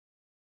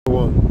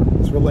one.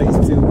 This relates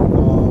to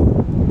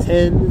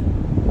 10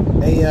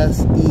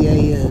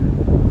 ASEAN,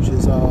 which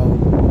is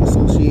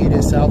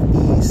Associated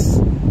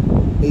Southeast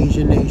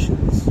Asian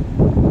Nations,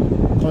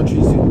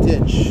 countries who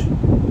ditch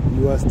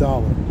US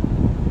dollar.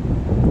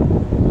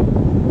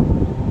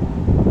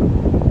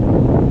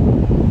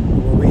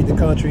 We'll read the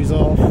countries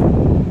off.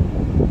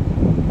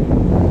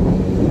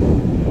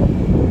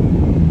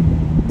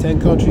 10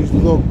 countries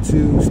look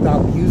to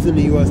stop using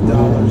the US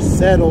dollar,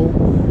 settle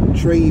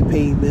trade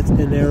payments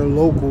in their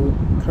local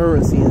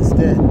currency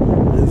instead.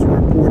 There's a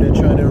report that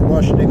China and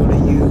Russia, they're going to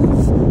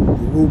use the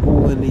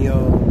ruble and the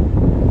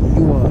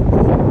yuan.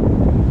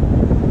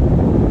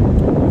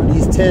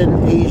 These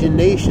 10 Asian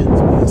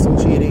nations,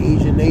 associated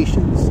Asian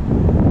nations,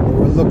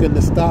 we're looking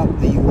to stop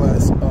the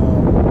US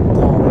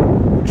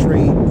dollar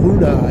trade.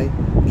 Brunei,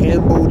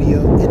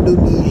 Cambodia,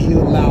 Indonesia,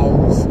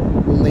 Laos,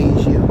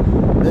 Malaysia,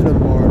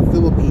 Myanmar,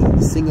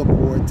 Philippines,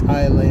 Singapore,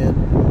 Thailand,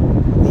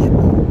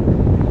 Vietnam.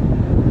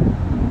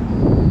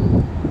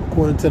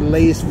 According to the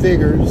latest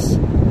figures,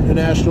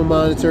 International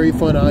Monetary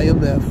Fund,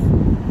 IMF,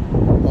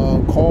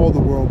 called the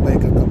World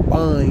Bank a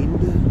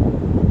combined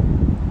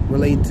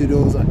relating to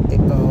those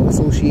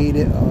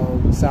associated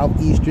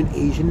Southeastern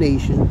Asian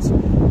nations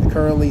that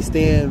currently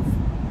stand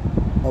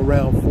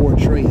around 4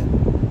 trillion.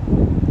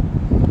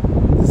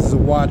 This is a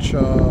Watcher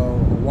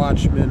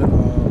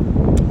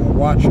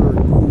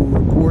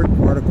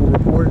article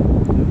report.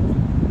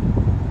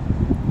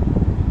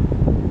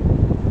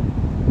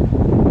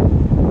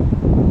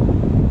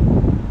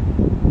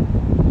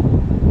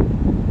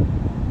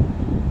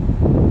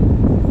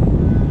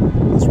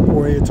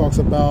 It talks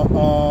about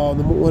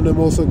one of the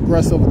most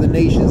aggressive of the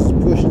nations is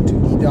pushing to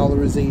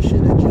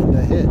de-dollarization agenda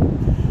ahead.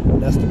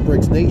 And that's the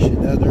BRICS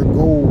nation. That's their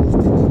goal is the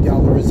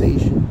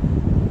de-dollarization,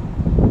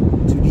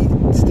 to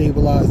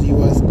destabilize the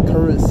U.S.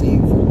 currency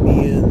from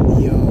being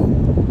the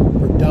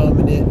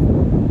predominant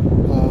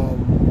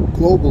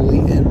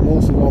globally, and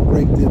most of all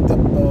break the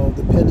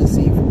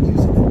dependency from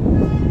using it.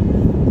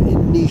 The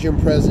Indonesian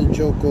President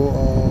Joko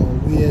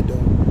Widodo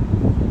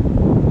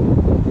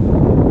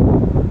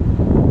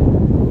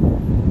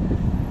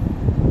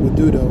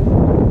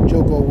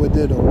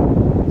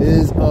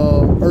is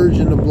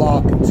urging the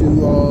bloc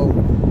to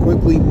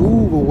quickly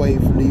move away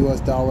from the US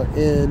dollar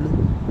and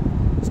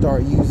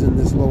start using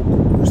this local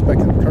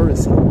respective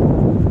currency.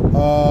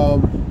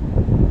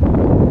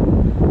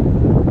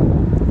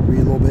 Read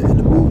a little bit. And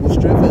the move will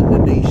strengthen the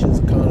nation's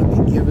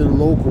economy, giving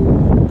local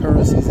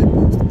currencies a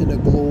boost in the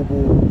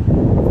global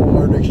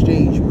foreign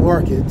exchange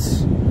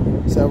markets.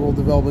 Several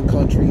developing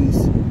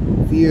countries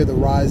fear the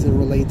rise in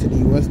related to the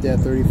U.S. debt,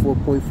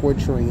 34.4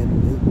 trillion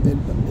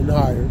and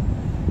higher,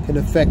 can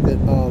affect the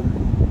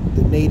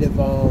native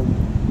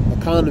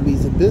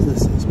economies and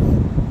businesses.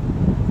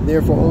 And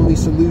therefore, only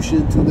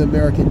solution to the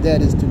American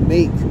debt is to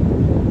make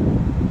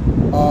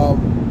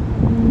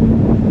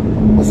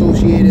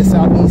associated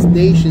Southeast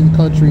Asian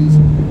countries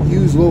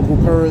use local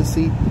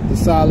currency to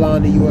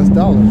sideline the U.S.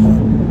 dollar.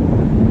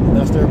 And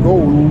that's their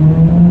goal.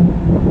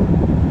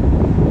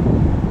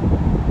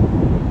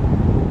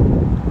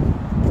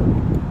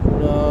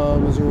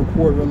 There's a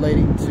report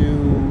relating to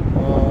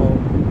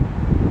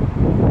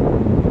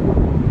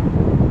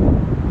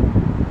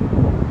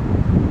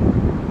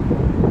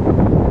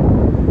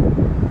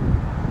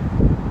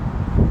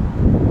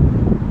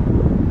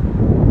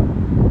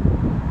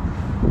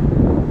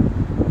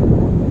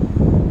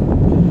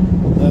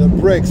the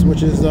BRICS,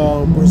 which is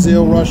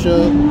Brazil,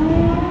 Russia,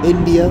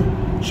 India,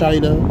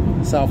 China,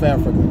 South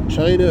Africa.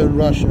 China and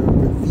Russia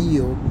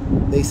reveal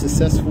they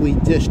successfully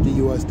ditched the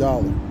U.S.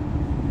 dollar.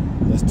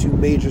 That's 2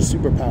 major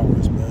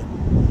superpowers, man.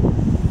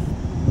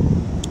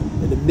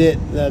 And admit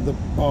that the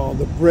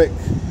BRIC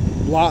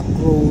bloc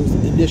growth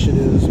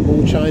initiatives,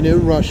 both China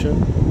and Russia,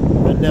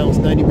 announced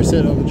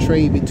 90% of the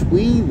trade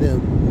between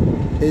them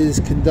is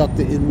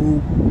conducted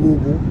in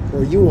ruble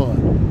or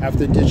yuan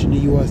after ditching the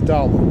U.S.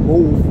 dollar.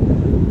 Both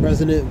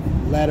President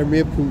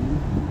Vladimir Putin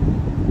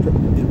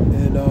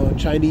and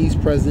Chinese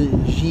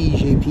President Xi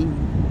Jinping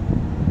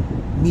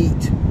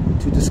meet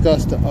to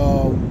discuss the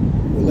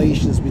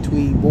relations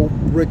between both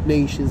BRIC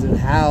nations and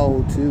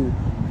how to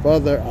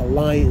further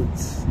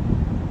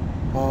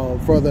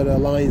the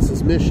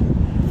alliance's mission.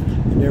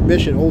 And their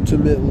mission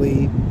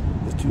ultimately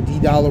is to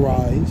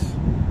de-dollarize,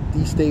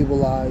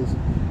 destabilize,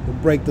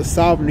 and break the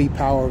sovereignty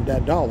power of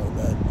that dollar,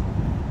 man.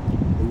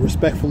 And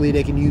respectfully,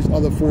 they can use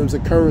other forms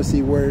of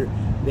currency where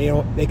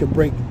they can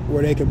break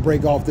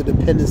off the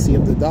dependency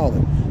of the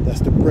dollar.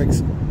 That's the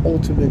BRICS'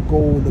 ultimate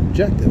goal and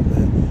objective,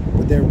 man.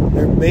 But their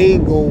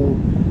main goal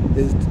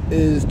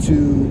is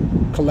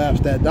to collapse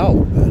that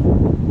dollar, man.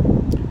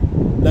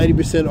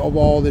 90% of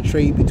all the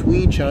trade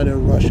between China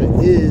and Russia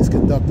is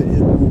conducted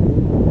in ruble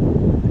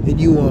and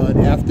yuan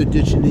after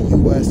ditching the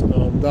U.S.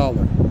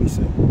 dollar, he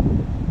said.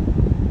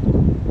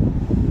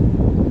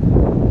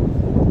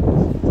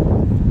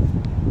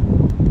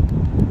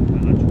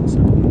 Bilateral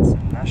settlements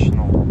in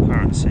national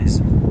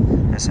currencies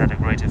has had a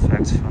great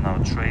effect on our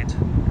trade.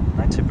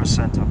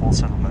 90% of all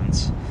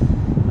settlements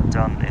are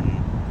done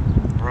in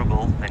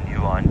ruble and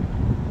yuan.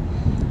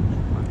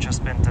 We've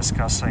just been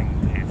discussing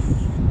the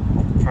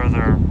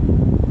further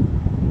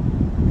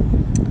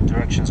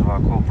directions of our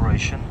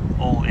cooperation,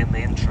 all in the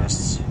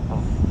interests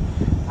of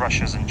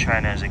Russia's and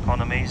China's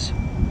economies.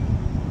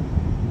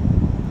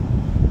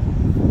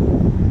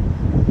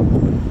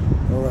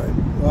 All right,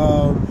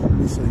 let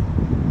me see.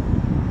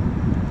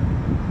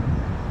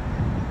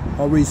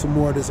 I'll read some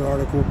more of this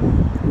article.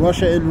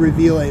 Russia and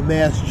reveal a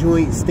mass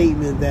joint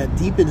statement that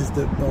deepens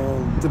the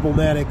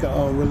diplomatic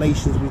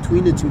relations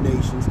between the two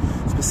nations.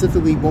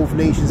 Specifically, both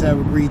nations have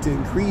agreed to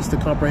increase the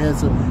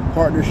comprehensive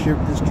partnership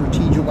in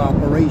strategic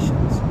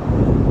operations.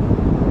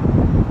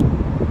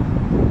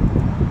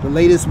 The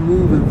latest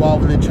move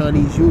involving the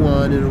Chinese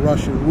yuan and the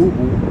Russian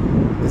ruble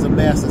is a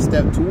massive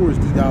step towards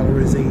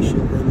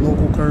de-dollarization and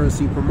local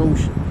currency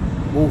promotion.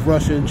 Both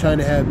Russia and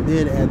China have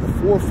been at the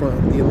forefront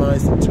of the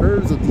alliance in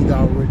terms of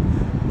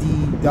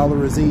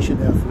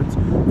de-dollarization efforts.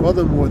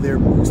 Furthermore, their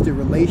boosted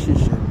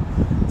relationship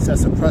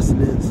sets a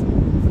precedence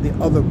for the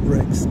other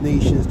BRICS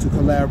nations to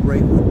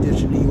collaborate on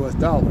ditching the US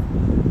dollar.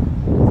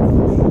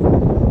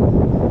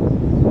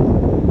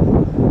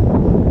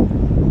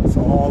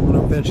 So all going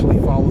to eventually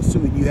follow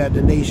suit. You have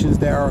the nations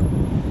that are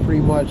pretty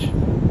much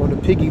on the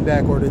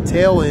piggyback or the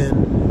tail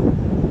end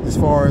as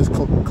far as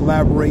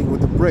collaborating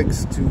with the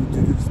BRICS to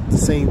do the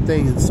same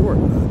thing in sort.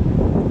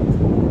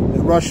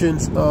 The Russian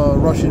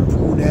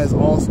Putin has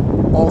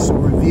also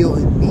revealed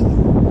in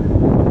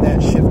meeting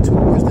that shift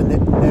towards the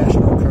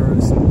national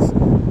currencies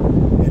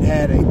and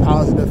had a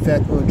positive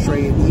effect on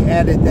trade. And he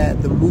added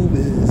that the move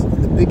is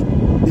in the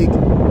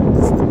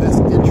it's in the best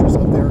interest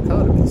of their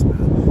economies,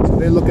 man. So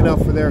they're looking out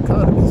for their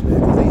economies, man,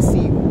 because they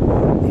see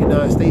the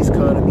United States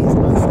economy is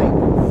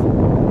unstable,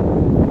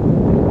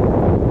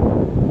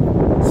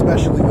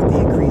 especially with the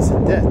increase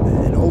in debt,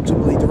 and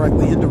ultimately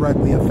directly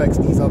indirectly affects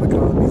these other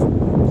economies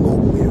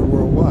globally and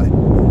worldwide.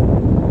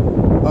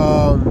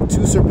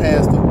 To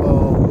surpass the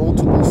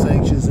multiple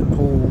sanctions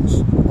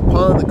imposed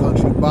upon the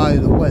country by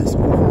the West,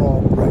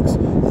 overall BRICS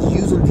is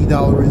using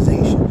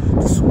de-dollarization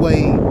to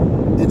sway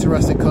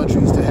interested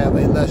countries to have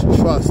a less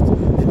trust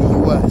in the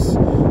U.S.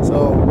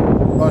 So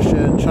Russia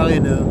and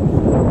China,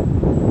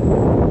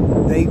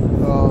 they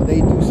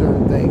do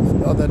certain things.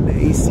 The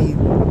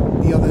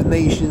other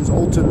nations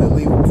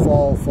ultimately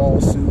will fall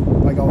suit,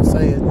 like I was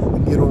saying,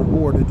 and get on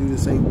board to do the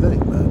same thing,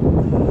 man.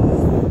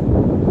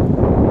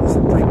 It's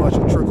pretty much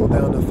a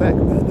trickle-down effect,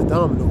 man, the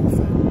domino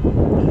effect.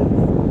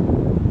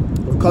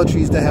 The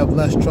countries that have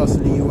less trust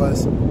in the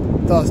U.S.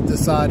 thus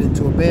deciding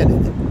to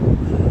abandon it.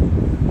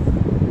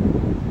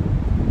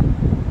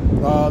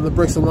 The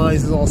BRICS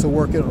Alliance is also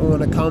working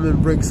on a common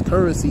BRICS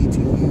currency to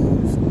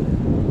use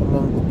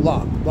among the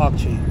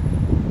blockchain.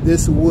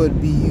 This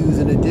would be used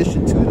in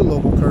addition to the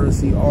local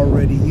currency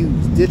already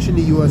used. Ditching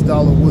the US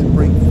dollar would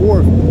bring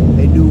forth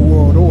a new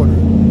world order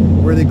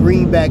where the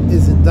greenback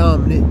isn't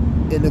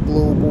dominant in the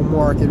global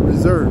market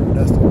reserve.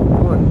 That's the whole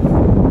point.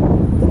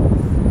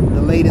 In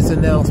the latest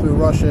announcement,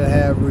 Russia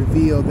have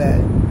revealed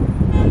that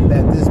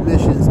this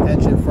mission is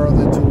edging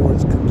further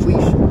towards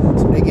completion.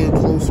 So they're getting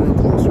closer and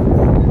closer.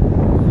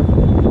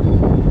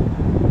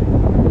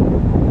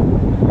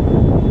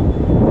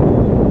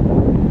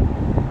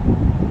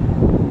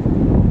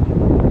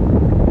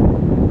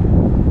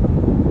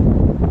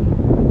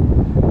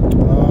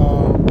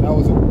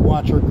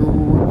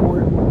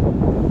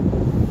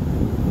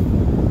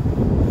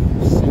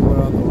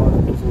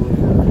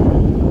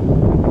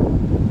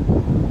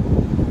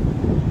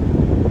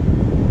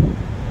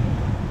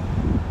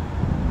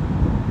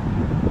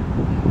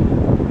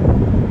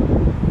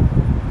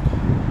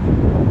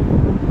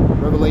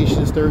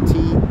 Revelations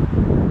 13,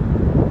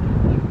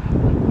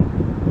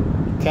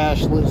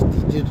 cashless,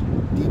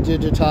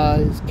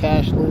 digitized,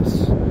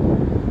 cashless,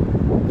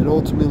 and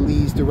ultimately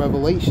leads to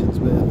Revelations,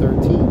 man,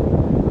 13,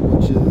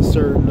 which is a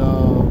certain,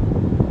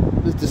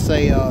 let's just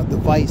say a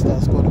device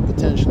that's going to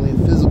potentially, a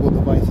physical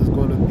device that's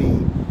going to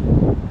be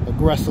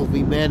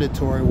aggressively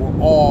mandatory, where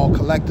all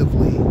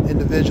collectively,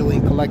 individually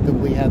and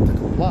collectively have to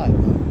comply,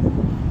 man.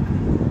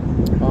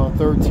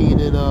 13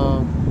 and,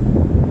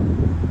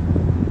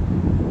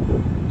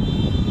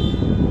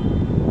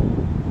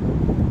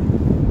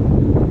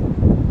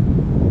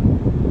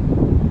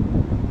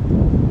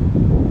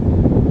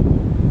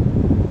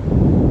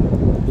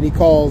 he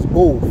calls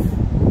both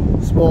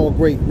small,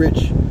 great,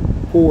 rich,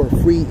 poor,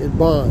 free, and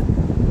bond.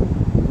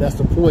 And that's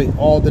the point.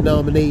 All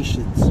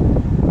denominations.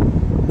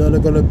 None are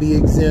going to be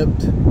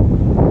exempt.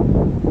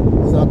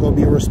 There's not going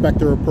to be a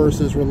respecter of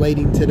persons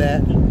relating to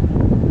that.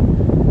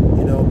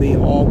 You know what I mean?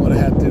 All going to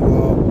have to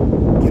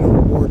get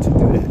on board to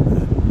do that,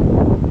 man.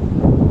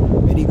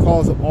 And he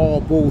calls them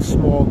all both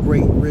small,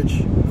 great,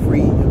 rich,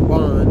 free, and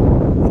bond.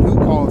 And who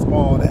calls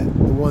all that?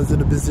 The ones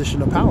in a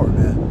position of power,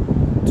 man.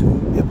 To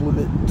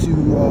implement, to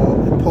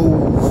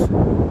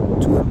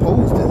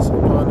impose this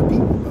upon the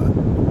people, man.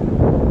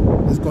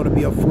 There's going to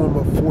be a form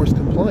of forced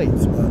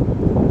compliance, man.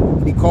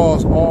 And he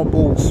calls all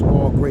both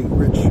small, great,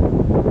 rich,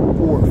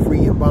 poor,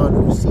 free, and bond to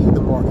receive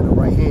the mark in the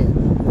right hand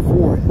and the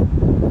forehead.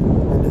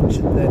 And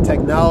the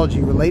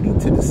technology relating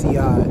to the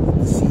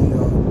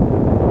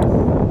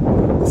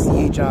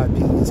CHIP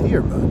is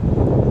here, man.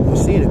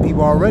 You're seeing it.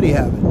 People already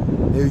have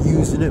it. They're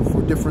using it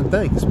for different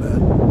things,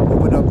 man.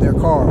 Open up their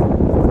car,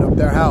 open up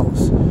their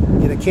house,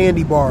 get a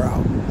candy bar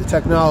out. The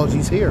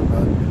technology's here,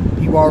 man.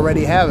 People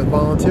already have it,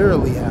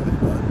 voluntarily have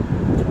it,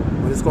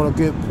 man. But it's going to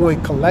get a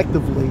point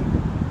collectively,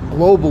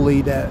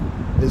 globally, that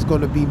it's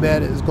going to be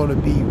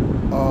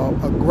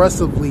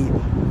aggressively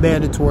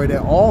mandatory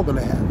that all going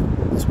to have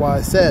it. That's why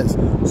it says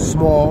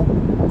small,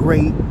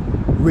 great,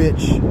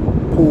 rich,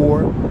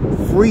 poor,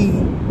 free,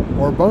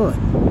 or bond.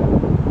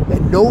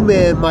 And no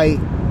man might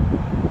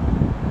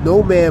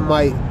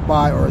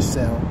buy or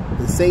sell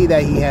and say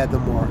that he had the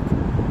mark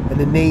and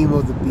the name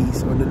of the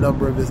beast or the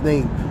number of his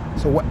name.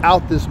 So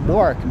without this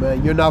mark,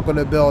 man, you're not going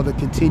to be able to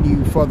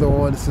continue further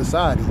on in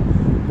society,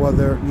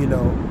 whether, you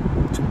know,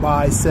 to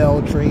buy,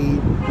 sell, trade,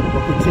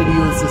 or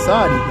continue in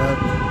society,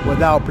 man,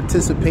 without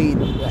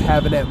participating,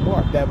 having that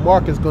mark. That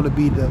mark is going to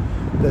be the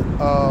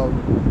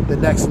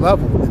next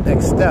level, the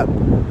next step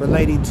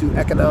relating to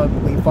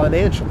economically,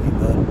 financially,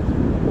 man.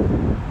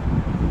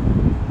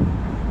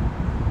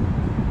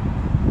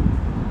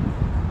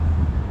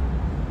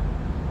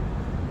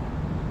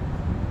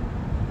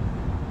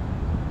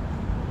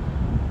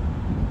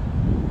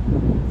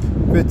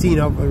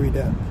 I'll read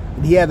that.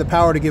 And he had the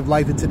power to give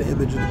life into the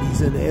image of the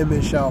beast, and the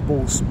image shall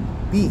both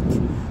speak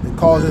and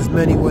cause as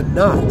many would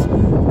not.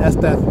 And that's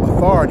that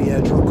authority,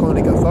 that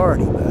draconic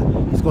authority,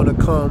 man. He's going to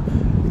come.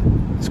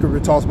 The scripture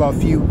talks about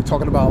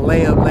talking about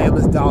lamb. Lamb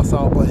is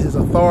docile, but his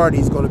authority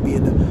is going to be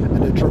in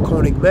a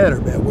draconic manner,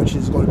 man, which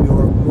is going to be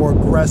more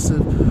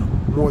aggressive,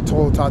 more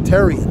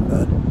totalitarian,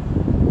 man.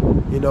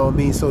 You know what I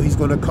mean? So he's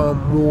going to come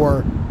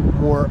more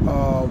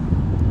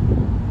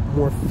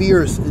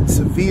fierce and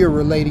severe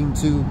relating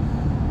to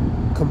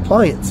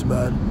compliance,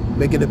 man,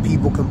 making the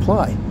people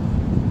comply.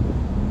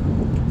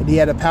 And he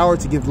had a power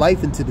to give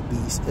life into the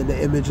beast, and the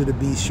image of the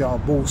beast shall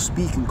both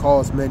speak and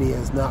cause many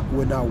as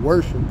would not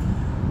worship.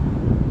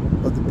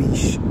 But the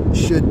beast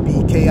should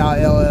be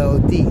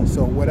KILLD.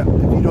 So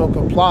if you don't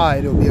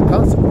comply, there'll be a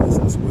consequence.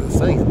 That's what it's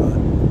saying,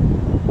 man.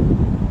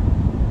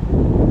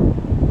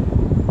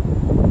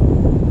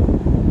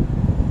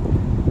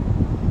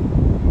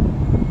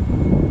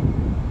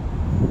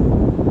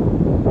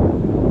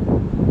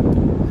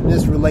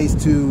 This relates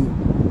to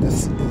the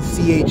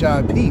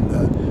CHIP,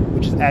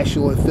 which is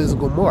actually a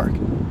physical mark.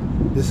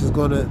 This is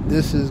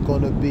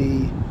gonna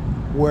be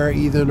where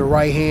either the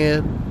right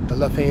hand, the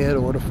left hand,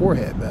 or the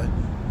forehead, man.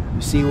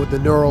 You see with the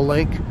neural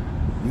link,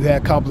 you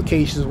had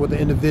complications with the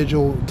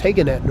individual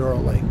taking that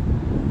neural link.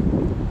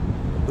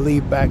 I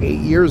believe back 8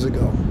 years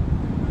ago,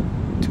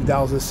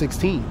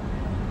 2016.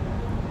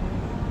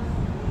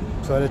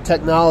 So the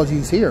technology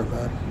is here,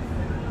 man.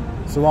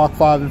 Sirach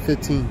 5 and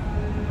 15.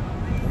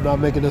 I'm not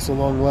making this a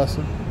long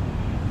lesson.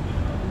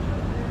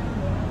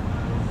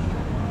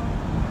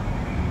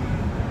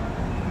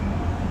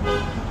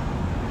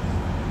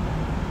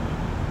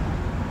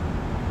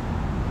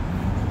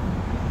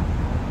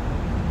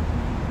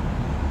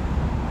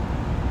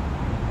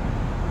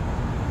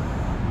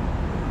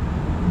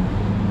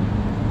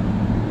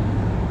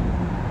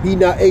 Be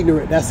not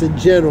ignorant. That's in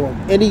general.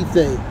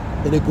 Anything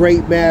in a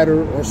great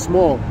matter or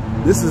small.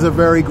 This is a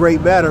very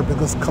great matter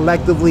because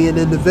collectively and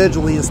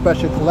individually,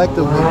 especially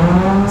collectively,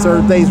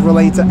 certain things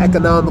relate to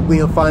economically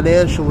and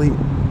financially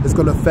is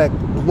going to affect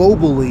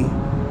globally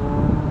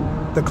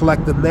the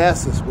collective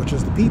masses, which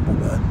is the people,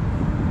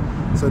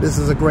 man. So this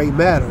is a great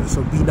matter.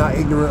 So be not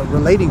ignorant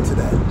relating to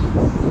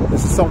that.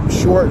 This is something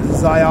short.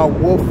 Zayah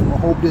Wolf. I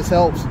hope this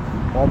helps.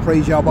 All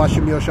praise Yahweh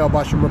Shem Yoshua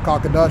Bashim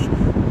Rakakadash.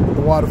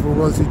 The water for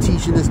ones who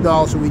teaching this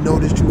knowledge, so we know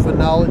this truth and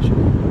knowledge.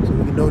 So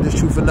we can know this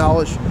truth and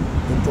knowledge.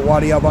 And the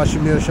water Yahweh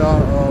Shem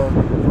Yoshua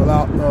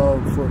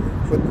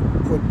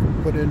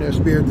put in their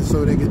spirit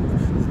so they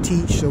can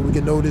teach, so we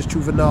can know this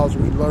truth and knowledge.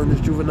 We learn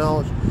this truth and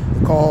knowledge.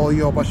 And call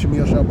Yahweh Shem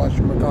Yoshua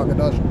Bashim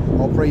Rakakadash.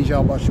 All praise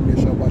Yahweh Shem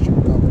Yoshua Bashim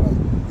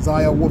Rakakadash.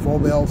 Zayah Wolf,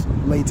 all else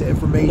related to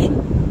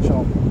information.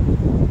 Shalom.